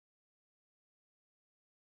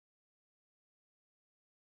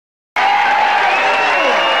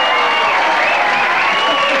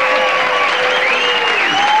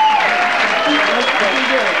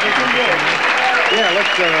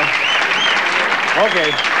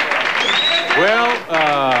Okay.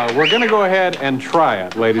 Well, we're going to go ahead and try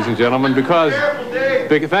it, ladies and gentlemen, because...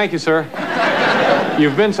 Thank you, sir.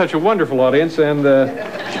 You've been such a wonderful audience, and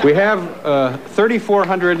we have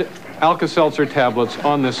 3,400 Alka Seltzer tablets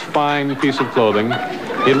on this fine piece of clothing.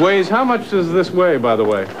 It weighs... How much does this weigh, by the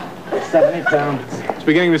way? 70 pounds. It's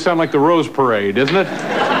beginning to sound like the Rose Parade, isn't it?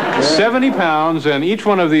 Yeah. 70 pounds, and each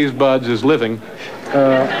one of these buds is living.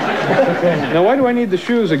 Now, why do I need the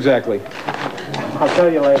shoes exactly? I'll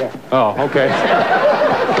tell you later. Oh, okay.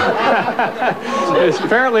 There's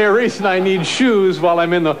apparently a reason I need shoes while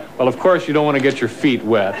I'm in the... Well, of course, you don't want to get your feet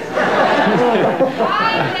wet.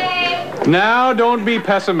 Now, don't be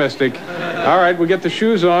pessimistic. All right, we'll get the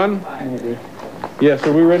shoes on. Maybe. Yes,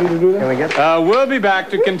 are we ready to do that? Can we get... We'll be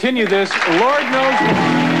back to continue this. Lord knows...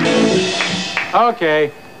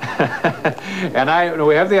 Okay. And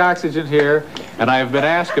we have the oxygen here, and I have been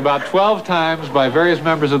asked about 12 times by various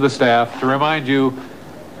members of the staff to remind you,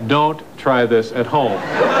 don't try this at home.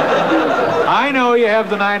 I know you have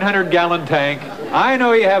the 900-gallon tank. I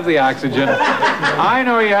know you have the oxygen. I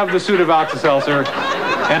know you have the suit of Alka Seltzer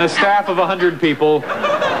and a staff of 100 people.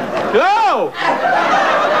 No!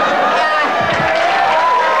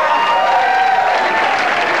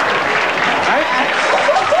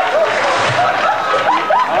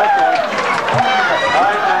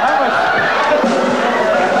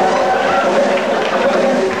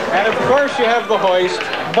 You have the hoist,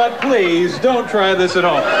 but please don't try this at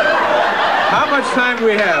home. How much time do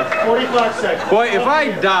we have? 45 seconds. Boy, if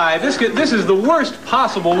I die, this is the worst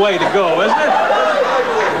possible way to go, isn't it?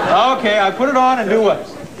 Okay, I put it on and do what?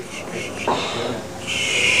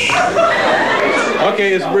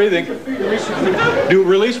 Okay, it's breathing. Do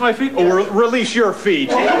release my feet or release your feet?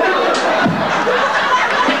 What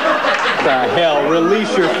the hell?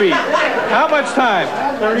 Release your feet. How much time?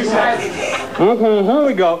 30 seconds. Okay, here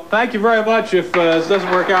we go. Thank you very much. If this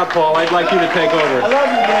doesn't work out, Paul, I'd like you to take over. I love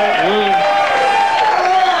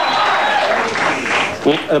you,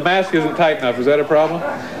 man. The mask isn't tight enough. Is that a problem?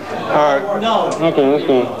 All right. No. Okay, let's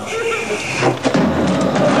go.